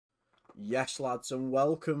Yes, lads, and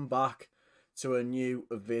welcome back to a new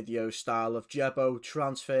video style of Jebbos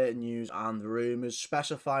transfer news and rumours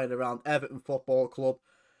specifying around Everton Football Club,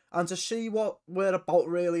 and to see what we're about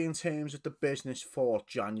really in terms of the business for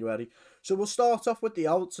January. So we'll start off with the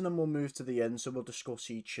outs and then we'll move to the end, so we'll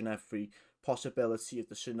discuss each and every possibility of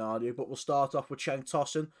the scenario. But we'll start off with Cenk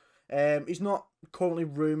Tosun. He's not currently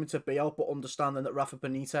rumoured to be out, but understanding that Rafa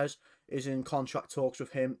Benitez is in contract talks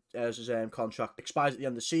with him as his contract expires at the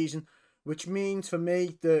end of the season, which means for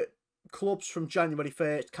me that clubs from January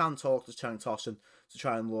 1st can talk to Cenk Tosun to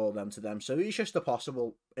try and lure them to them. So he's just a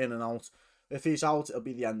possible in and out. If he's out, it'll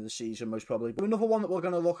be the end of the season most probably. But another one that we're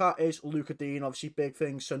going to look at is Digne. Obviously, big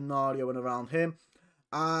things scenarioing around him.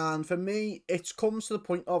 And for me, it comes to the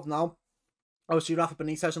point of now, obviously Rafa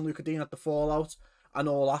Benitez and Digne at the fallout and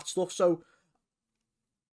all that stuff. So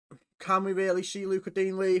can we really see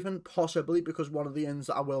Digne leaving? Possibly, because one of the ends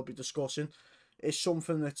that I will be discussing is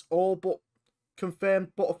something that's all but confirmed,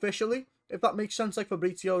 but officially, if that makes sense. Like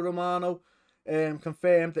Fabrizio Romano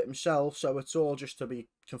confirmed it himself, so it's all just to be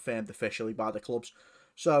confirmed officially by the clubs.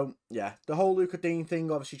 So yeah, the whole Digne thing,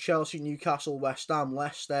 obviously Chelsea, Newcastle, West Ham,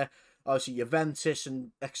 Leicester, obviously Juventus and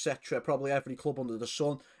etc. Probably every club under the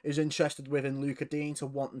sun is interested within Digne to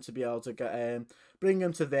wanting to be able to get bring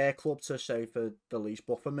him to their club to say for the least.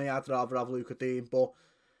 But for me, I'd rather have Digne, but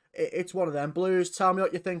it's one of them. Blues, tell me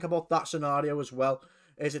what you think about that scenario as well,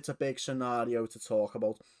 as it's a big scenario to talk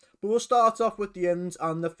about. But we'll start off with the ins,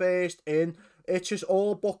 and the first in, it's just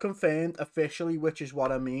all but confirmed officially, which is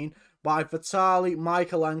what I mean, by Vitaly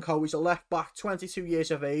Mykolenko. He's a left-back, 22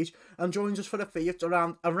 years of age, and joins us for a fee of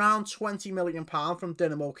around £20 million from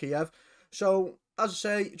Dynamo Kiev. So, as I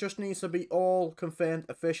say, it just needs to be all confirmed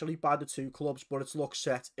officially by the two clubs, but it looks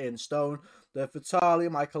set in stone. The Vitaly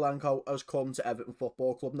Mykolenko has come to Everton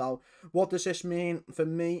Football Club. Now, what does this mean? For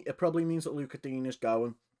me, it probably means that Digne is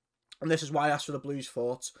going. And this is why I asked for the Blues'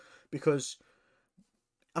 thoughts, because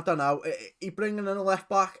I don't know, he bringing in a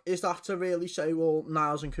left-back, is that to really say, well,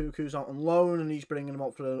 Niles and Cuckoo's out on loan and he's bringing him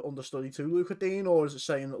up for an understudy to Digne, or is it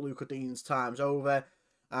saying that Digne's time's over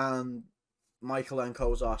and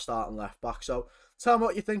Mykolenko's our starting left-back? So tell me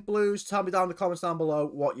what you think, Blues. Tell me down in the comments down below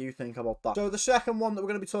what you think about that. So the second one that we're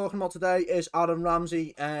going to be talking about today is Aaron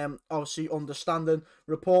Ramsey. Obviously, understanding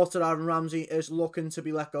reported Aaron Ramsey is looking to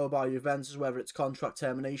be let go by Juventus, whether it's contract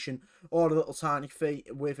termination or a little tiny fee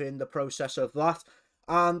within the process of that.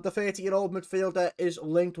 And the 30-year-old midfielder is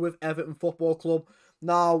linked with Everton Football Club.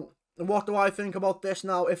 Now, what do I think about this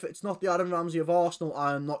now? If it's not the Aaron Ramsey of Arsenal,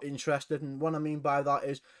 I am not interested. And what I mean by that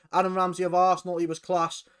is, Aaron Ramsey of Arsenal, he was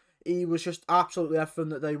class. He was just absolutely everything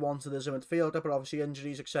that they wanted as a midfielder, but obviously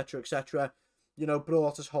injuries, etc., etc., you know,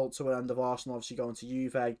 brought us halt to an end of Arsenal, obviously going to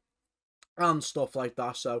Juve and stuff like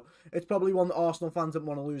that. So it's probably one that Arsenal fans didn't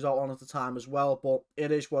want to lose out on at the time as well, but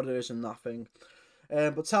it is what it is in that thing.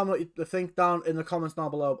 But tell me what you think down in the comments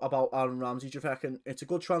down below about Aaron Ramsey. Do you reckon it's a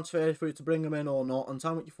good transfer for you to bring him in or not? And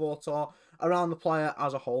tell me what your thoughts are around the player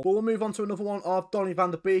as a whole. But we'll move on to another one of Donny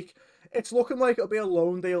van der Beek. It's looking like it'll be a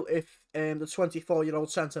loan deal if the 24-year-old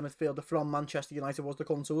centre midfielder from Manchester United was to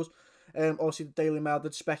come to us. Obviously, the Daily Mail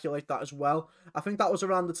did speculate that as well. I think that was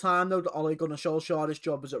around the time, though, that Ole Gunnar Solskjaer's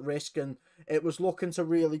job was at risk, and it was looking to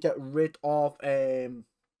really get rid of Donny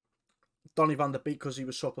van der Beek because he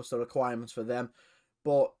was surplus to requirements for them.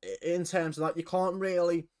 But in terms of that, you can't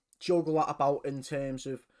really juggle that about in terms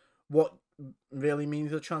of what really means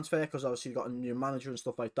the transfer, because obviously you've got a new manager and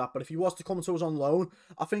stuff like that. But if he was to come to us on loan,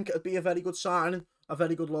 I think it'd be a very good signing, a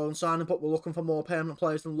very good loan signing. But we're looking for more permanent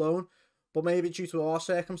players than loan. But maybe due to our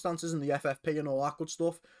circumstances and the FFP and all that good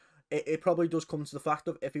stuff, it probably does come to the fact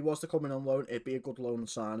of if he was to come in on loan, it'd be a good loan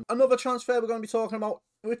signing. Another transfer we're going to be talking about,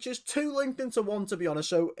 which is two linked into one, to be honest.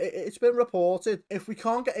 So it's been reported, if we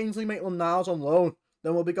can't get Ainsley Maitland-Niles on loan,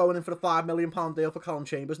 then we'll be going in for a £5 million deal for Callum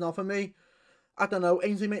Chambers. Now, for me, I don't know,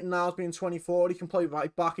 Ainsley Maitland-Niles being 24, he can play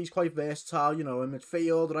right back, he's quite versatile, you know, in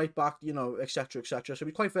midfield, right back, you know, etc., etc. So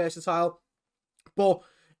he's quite versatile, but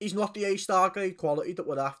he's not the A-star grade quality that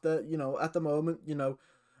we're after, you know, at the moment. You know,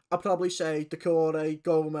 I'd probably say Decore,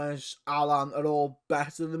 Gomez, Alan are all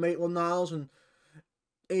better than Maitland-Niles, and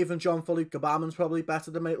even Jean-Philippe Gbamin's probably better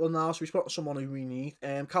than Maitland-Niles, so he's got someone who we need.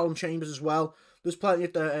 Callum Chambers as well. There's plenty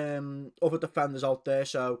of the other defenders out there,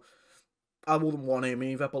 so I wouldn't want him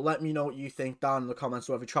either. But let me know what you think down in the comments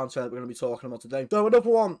of every transfer that we're going to be talking about today. So another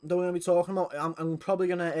one that we're going to be talking about, I'm probably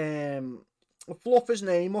going to fluff his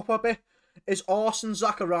name up a bit, is Arsen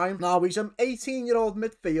Zakaria. Now, he's an 18-year-old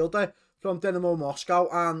midfielder from Dynamo Moscow,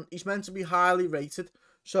 and he's meant to be highly rated.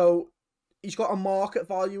 So he's got a market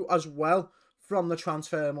value as well from the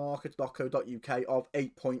transfermarket.co.uk of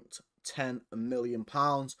 £8.10 million.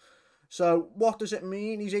 So what does it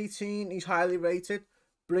mean? He's 18, he's highly rated.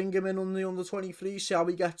 Bring him in on the under-23, see how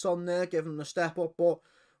he gets on there, give him a step up. But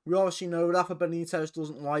we obviously know Rafa Benitez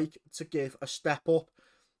doesn't like to give a step up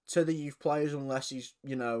to the youth players unless he's,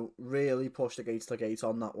 you know, really pushed against the gate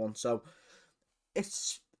on that one. So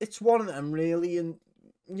it's one of them, really. And,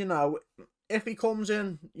 you know, if he comes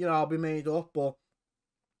in, you know, I'll be made up. But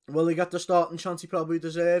will he get the starting chance he probably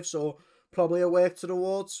deserves, or probably a work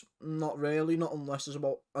towards? Not really, not unless there's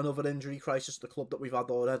about another injury crisis at the club that we've had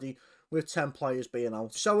already, with 10 players being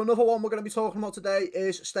out. So another one we're going to be talking about today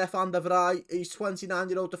is Stefan de Vrij. He's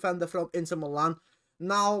 29-year-old defender from Inter Milan.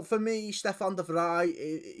 Now, for me, Stefan de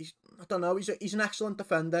Vrij, I don't know, he's an excellent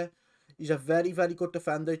defender. He's a very, very good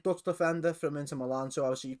defender, Dutch defender from Inter Milan. So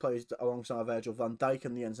obviously he plays alongside Virgil van Dijk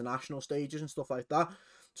in the international stages and stuff like that.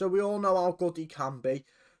 So we all know how good he can be.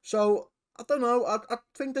 So I don't know, I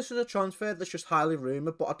think this is a transfer that's just highly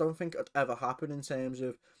rumoured, but I don't think it'd ever happen in terms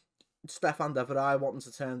of Stefan de Vrij wanting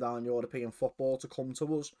to turn down European football to come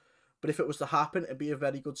to us. But if it was to happen, it'd be a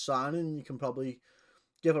very good signing, and you can probably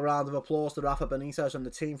give a round of applause to Rafa Benitez and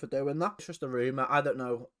the team for doing that. It's just a rumour. I don't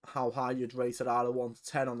know how high you'd rate it out of 1 to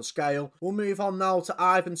 10 on the scale. We'll move on now to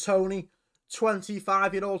Ivan Toney,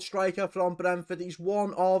 25-year-old striker from Brentford. He's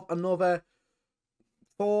one of another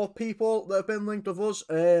 4 people that have been linked with us.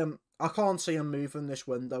 I can't see him moving this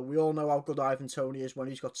window. We all know how good Ivan Toney is when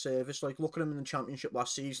he's got service. Like, look at him in the Championship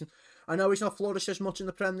last season. I know he's not flourished as much in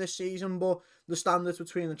the Prem this season, but the standards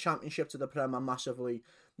between the Championship to the Prem are massively,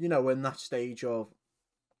 you know, in that stage of,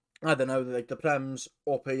 I don't know, like the Prem's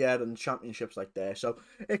up here and the Championship's like there. So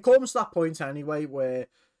it comes to that point anyway where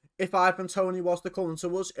if Ivan Toney was to come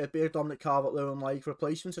to us, it'd be a Dominic Calvert-Lewin like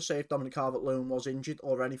replacement, to say if Dominic Calvert-Lewin was injured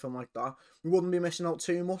or anything like that. We wouldn't be missing out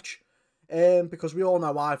too much. Because we all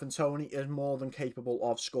know Ivan Toney is more than capable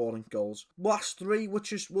of scoring goals. Last 3,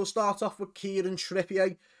 which is, we'll start off with Kieran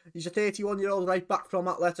Trippier. He's a 31-year-old right back from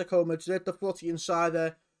Atletico Madrid. The Footy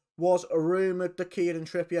Insider was rumoured that Kieran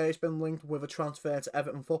Trippier has been linked with a transfer to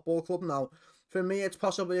Everton Football Club. Now, for me, it's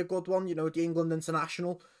possibly a good one. You know, the England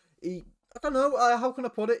international. I don't know, how can I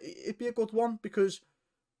put it? It'd be a good one because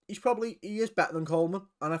he is better than Coleman,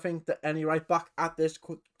 and I think that any right back at this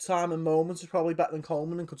time and moment is probably better than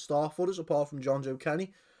Coleman and could start for us, apart from John Joe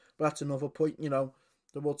Kenny. But that's another point, you know,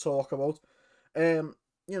 that we'll talk about. You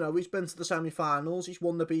know, he's been to the semi-finals. He's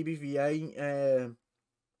won the BBVA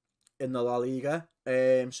in the La Liga.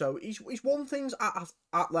 So he's won things at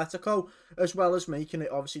Atletico, as well as making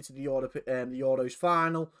it obviously to the Euros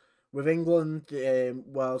final with England, the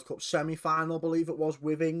World Cup semi-final, I believe it was,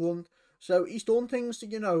 with England. So he's done things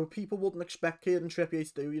that, you know, people wouldn't expect Kieran Trippier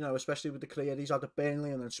to do, you know, especially with the career he's had at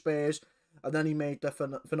Burnley and then Spurs. And then he made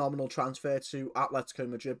the phenomenal transfer to Atletico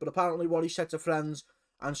Madrid. But apparently what he said to friends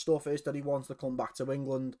and stuff is that he wants to come back to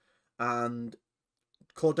England. And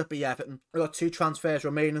could it be Everton? We've got 2 transfers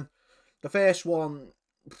remaining. The first one,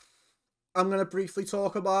 I'm going to briefly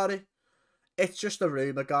talk about it. It's just a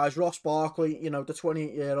rumour, guys. Ross Barkley, you know, the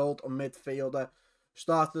 28-year-old midfielder,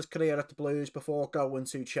 started his career at the Blues before going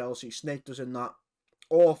to Chelsea. Snaked us in that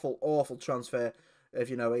awful transfer of,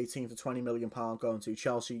 you know, 18 to 20 million pound going to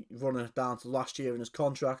Chelsea, running it down to last year in his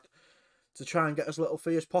contract to try and get as little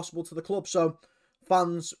fee as possible to the club. So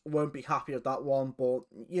fans won't be happy at that one, but,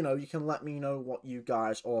 you know, you can let me know what you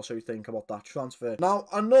guys also think about that transfer. Now,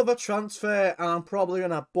 another transfer, and I'm probably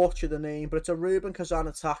going to butcher the name, but it's a Ruben Kazan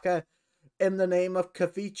attacker in the name of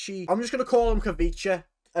Kavici. I'm just going to call him Kavici.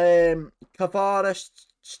 Kavara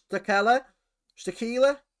Stakela,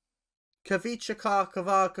 Kavici,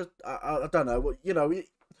 I don't know, you know,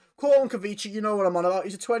 call him Kavici, you know what I'm on about.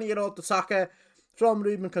 He's a 20-year-old attacker from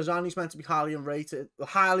Ruben Kazan. He's meant to be highly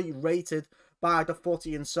rated by the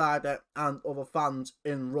Footy Insider and other fans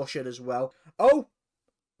in Russia as well. Oh,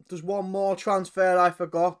 there's one more transfer I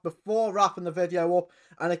forgot before wrapping the video up,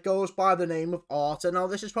 and it goes by the name of Arta. Now,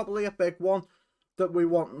 this is probably a big one that we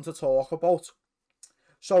want to talk about.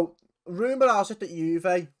 So, rumour has it that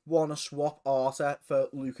Juve want to swap Arta for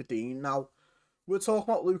Luca Digne. Now, we're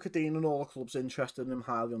talking about Luca Digne and all the clubs interested in him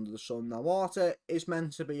highly under the sun. Now, Arta is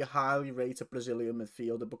meant to be a highly rated Brazilian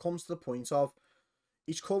midfielder, but comes to the point of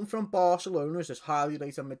he's come from Barcelona as this highly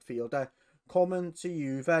rated midfielder, coming to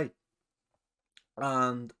Juve,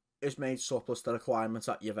 and is made surplus to requirements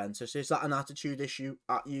at Juventus. Is that an attitude issue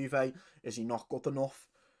at Juve? Is he not good enough?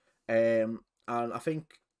 And I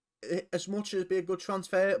think, as much as it'd be a good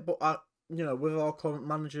transfer, but you know, with our current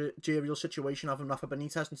managerial situation, having Rafa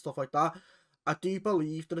Benitez and stuff like that, I do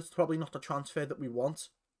believe that it's probably not the transfer that we want.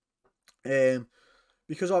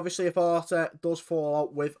 Because obviously if Arta does fall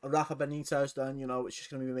out with Rafa Benitez, then, you know, it's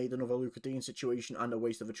just going to be made another Luca Digne situation and a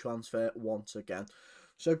waste of a transfer once again.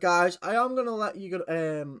 So guys, I am going to let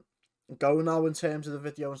you go now in terms of the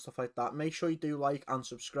video and stuff like that. Make sure you do like and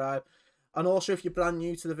subscribe. And also, if you're brand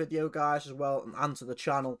new to the video, guys, as well, and to the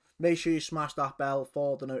channel, make sure you smash that bell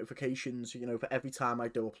for the notifications, you know, for every time I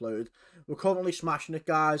do upload. We're currently smashing it,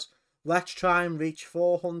 guys. Let's try and reach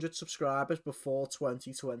 400 subscribers before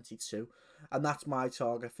 2022. And that's my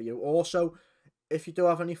target for you. Also, if you do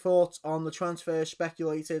have any thoughts on the transfer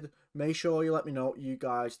speculated, make sure you let me know what you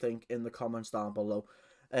guys think in the comments down below.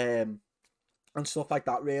 And stuff like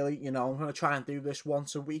that, really. You know, I'm going to try and do this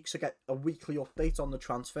once a week to get a weekly update on the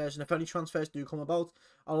transfers. And if any transfers do come about,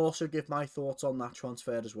 I'll also give my thoughts on that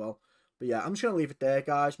transfer as well. But yeah, I'm just going to leave it there,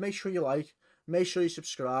 guys. Make sure you like, make sure you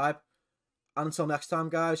subscribe. And until next time,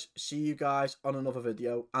 guys, see you guys on another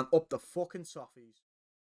video. And up the fucking toffees.